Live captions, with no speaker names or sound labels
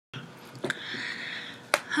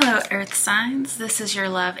Hello, Earth signs. This is your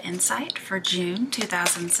love insight for June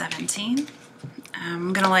 2017.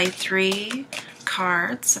 I'm going to lay 3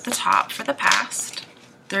 cards at the top for the past,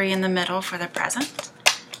 3 in the middle for the present,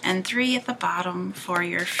 and 3 at the bottom for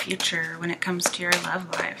your future when it comes to your love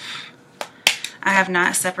life. I have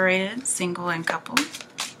not separated single and couple,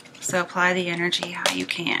 so apply the energy how you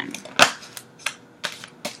can.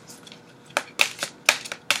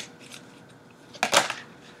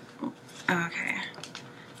 Okay.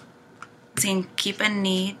 Seeing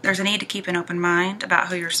there's a need to keep an open mind about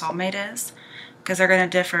who your soulmate is, because they're going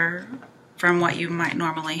to differ from what you might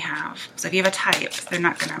normally have. So if you have a type, they're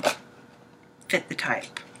not going to fit the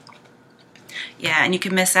type. Yeah, and you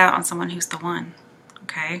can miss out on someone who's the one.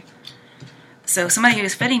 Okay? So somebody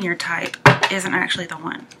who's fitting your type isn't actually the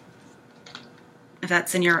one.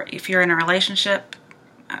 If you're in a relationship,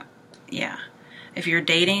 yeah. If you're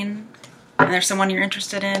dating and there's someone you're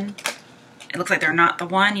interested in, it looks like they're not the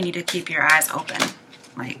one, you need to keep your eyes open.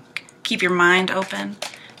 Like, keep your mind open,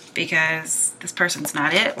 because this person's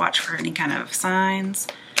not it. Watch for any kind of signs,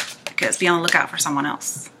 because be on the lookout for someone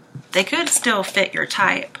else. They could still fit your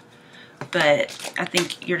type, but I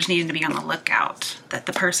think you're just needing to be on the lookout that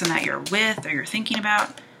the person that you're with or you're thinking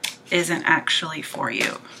about isn't actually for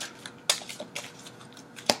you.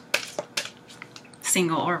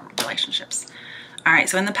 Single or relationships. All right,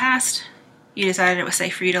 so in the past, you decided it was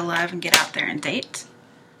safe for you to love and get out there and date,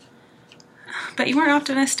 but you weren't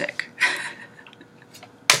optimistic.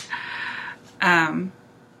 And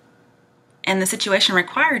the situation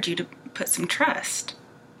required you to put some trust.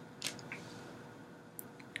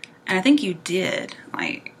 And I think you did.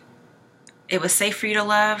 Like, it was safe for you to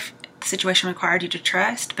love, the situation required you to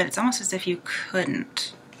trust, but it's almost as if you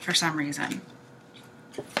couldn't for some reason.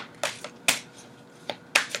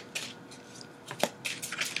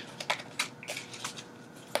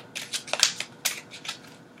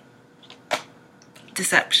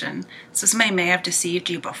 Deception. So somebody may have deceived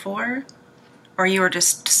you before, or you were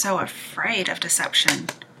just so afraid of deception.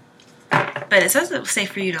 But it says it was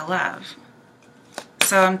safe for you to love.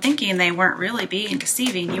 So I'm thinking they weren't really being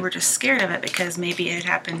deceiving. You were just scared of it because maybe it had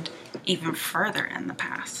happened even further in the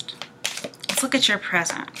past. Let's look at your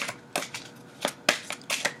present.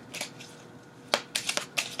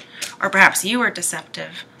 Or perhaps you were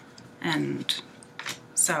deceptive, and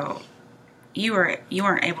so you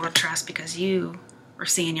weren't able to trust because you were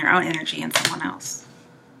seeing your own energy in someone else.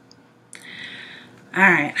 All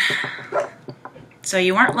right. So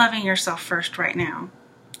you weren't loving yourself first right now.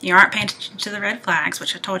 You aren't paying attention to the red flags,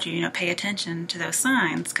 which I told you, pay attention to those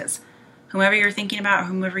signs, because whoever you're thinking about,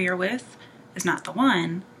 whomever you're with, is not the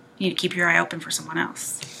one. You need to keep your eye open for someone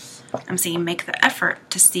else. I'm saying make the effort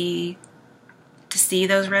to see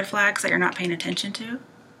those red flags that you're not paying attention to.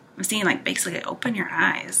 I'm seeing, like, basically open your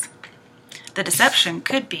eyes. The deception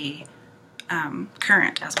could be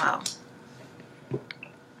current as well.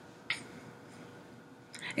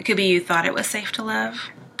 It could be you thought it was safe to love,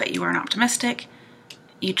 but you weren't optimistic.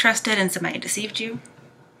 You trusted and somebody deceived you.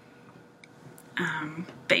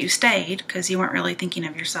 But you stayed because you weren't really thinking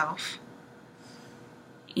of yourself.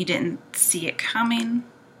 You didn't see it coming,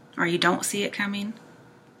 or you don't see it coming.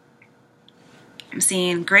 I'm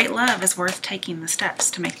seeing great love is worth taking the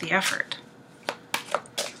steps to make the effort.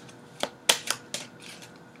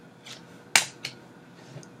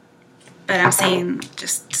 But I'm seeing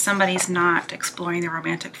just somebody's not exploring their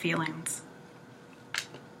romantic feelings.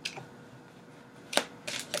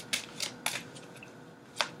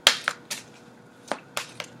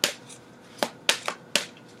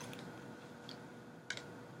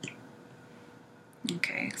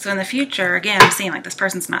 Okay, so in the future, again, I'm seeing like this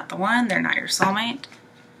person's not the one, they're not your soulmate.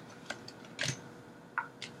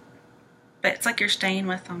 But it's like you're staying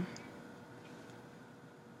with them.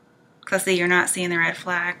 Because you're not seeing the red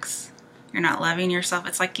flags. You're not loving yourself.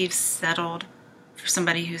 It's like you've settled for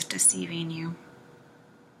somebody who's deceiving you.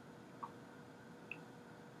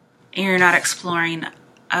 And you're not exploring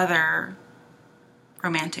other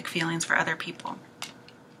romantic feelings for other people.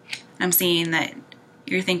 I'm seeing that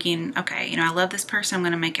you're thinking, okay, I love this person, I'm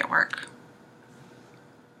going to make it work.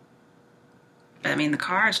 But I mean, the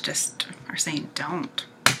cards just are saying don't.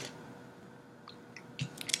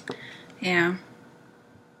 Yeah.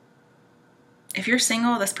 If you're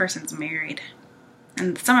single, this person's married.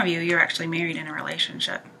 And some of you're actually married in a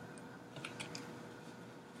relationship.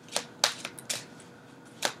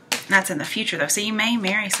 And that's in the future, though. So you may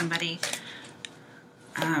marry somebody.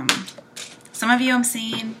 Some of you I'm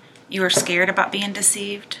seeing, you were scared about being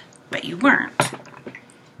deceived, but you weren't.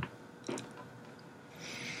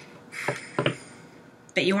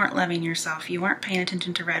 But you weren't loving yourself. You weren't paying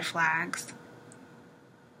attention to red flags.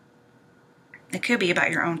 It could be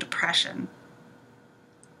about your own depression.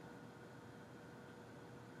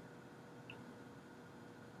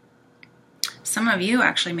 Some of you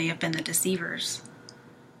actually may have been the deceivers,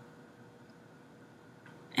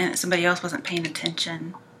 and somebody else wasn't paying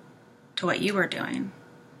attention to what you were doing.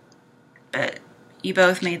 But you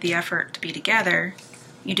both made the effort to be together.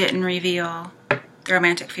 You didn't reveal the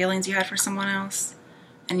romantic feelings you had for someone else.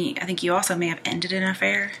 And I think you also may have ended an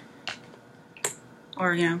affair.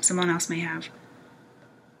 Or, you know, someone else may have.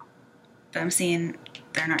 But I'm seeing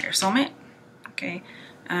they're not your soulmate. Okay.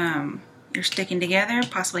 You're sticking together,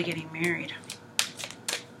 possibly getting married.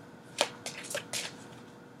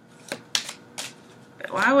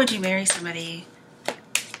 But why would you marry somebody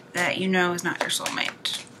that you know is not your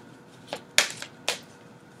soulmate?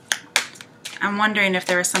 I'm wondering if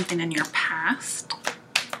there was something in your past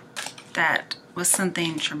that was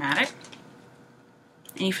something traumatic.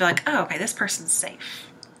 And you feel like, oh, okay, this person's safe.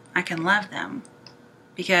 I can love them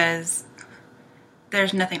because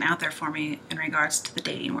there's nothing out there for me in regards to the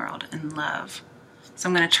dating world and love. So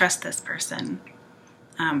I'm going to trust this person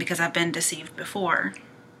because I've been deceived before.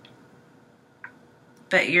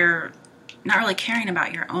 But you're not really caring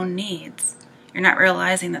about your own needs. You're not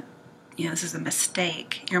realizing that, you know, this is a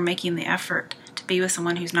mistake. You're making the effort to be with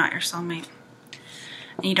someone who's not your soulmate.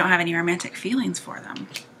 And you don't have any romantic feelings for them.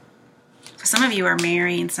 So some of you are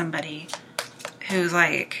marrying somebody who's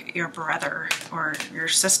like your brother or your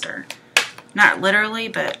sister. Not literally,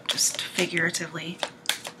 but just figuratively.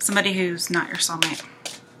 Somebody who's not your soulmate.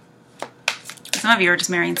 Some of you are just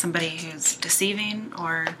marrying somebody who's deceiving,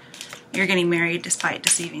 or you're getting married despite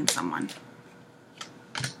deceiving someone.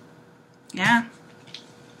 Yeah.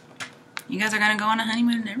 You guys are going to go on a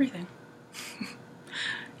honeymoon and everything.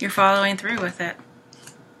 You're following through with it.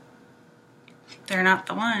 They're not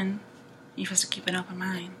the one. You're supposed to keep an open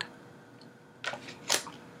mind.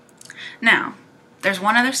 Now, there's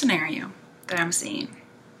one other scenario that I'm seeing.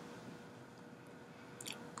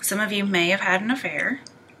 Some of you may have had an affair,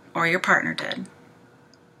 or your partner did.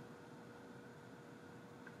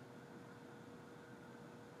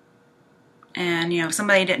 And, you know,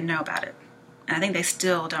 somebody didn't know about it. And I think they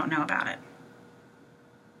still don't know about it.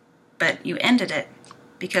 But you ended it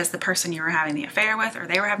because the person you were having the affair with, or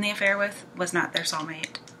they were having the affair with, was not their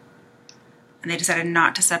soulmate. And they decided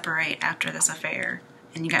not to separate after this affair,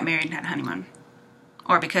 and you got married and had a honeymoon.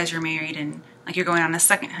 Or because you're married and like you're going on a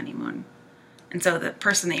second honeymoon. And so the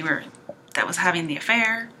person that was having the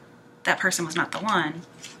affair, that person was not the one.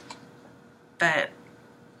 But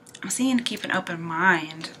I'm seeing to keep an open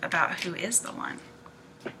mind about who is the one.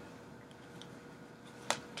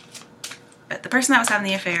 But the person that was having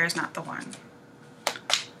the affair is not the one.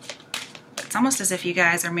 It's almost as if you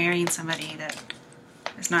guys are marrying somebody that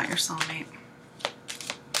is not your soulmate.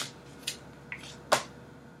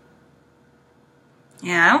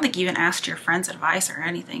 Yeah, I don't think you even asked your friend's advice or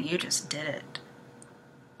anything. You just did it.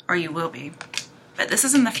 Or you will be. But this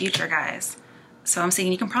is in the future, guys. So I'm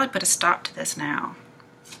saying you can probably put a stop to this now.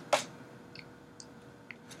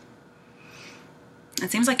 It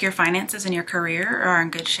seems like your finances and your career are in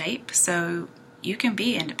good shape, so you can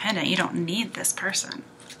be independent. You don't need this person.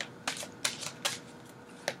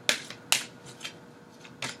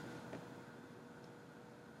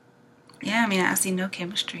 Yeah, I mean, I see no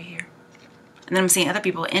chemistry here. And then I'm seeing other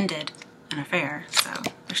people ended an affair, so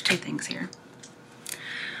there's two things here.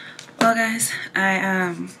 Well, guys,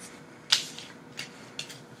 I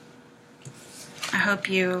hope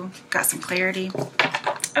you got some clarity.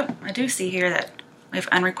 Oh, I do see here that we have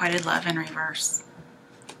unrequited love in reverse.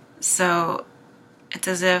 So it's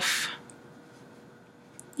as if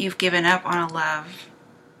you've given up on a love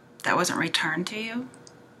that wasn't returned to you.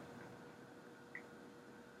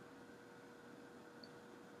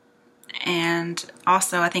 And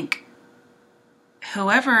also, I think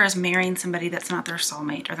whoever is marrying somebody that's not their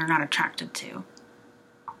soulmate or they're not attracted to,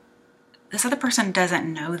 this other person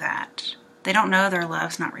doesn't know that. They don't know their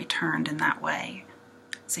love's not returned in that way.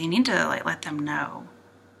 So you need to let them know,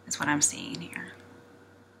 is what I'm seeing here.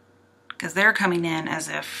 Because they're coming in as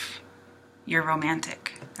if you're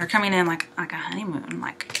romantic. They're coming in like a honeymoon,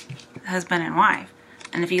 like husband and wife.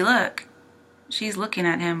 And if you look, she's looking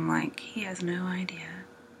at him like he has no idea.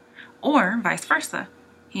 Or vice versa.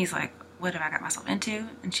 He's like, what have I got myself into?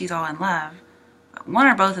 And she's all in love. But one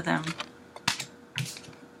or both of them,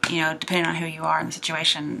 you know, depending on who you are in the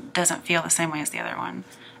situation, doesn't feel the same way as the other one.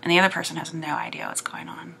 And the other person has no idea what's going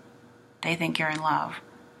on. They think you're in love.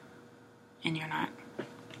 And you're not.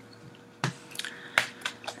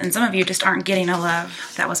 And some of you just aren't getting a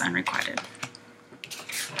love that was unrequited.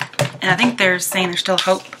 And I think they're saying there's still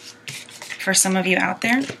hope for some of you out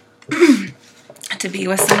there to be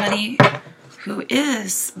with somebody who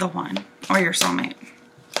is the one or your soulmate.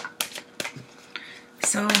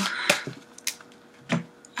 So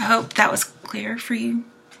I hope that was clear for you,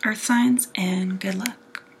 earth signs, and good luck.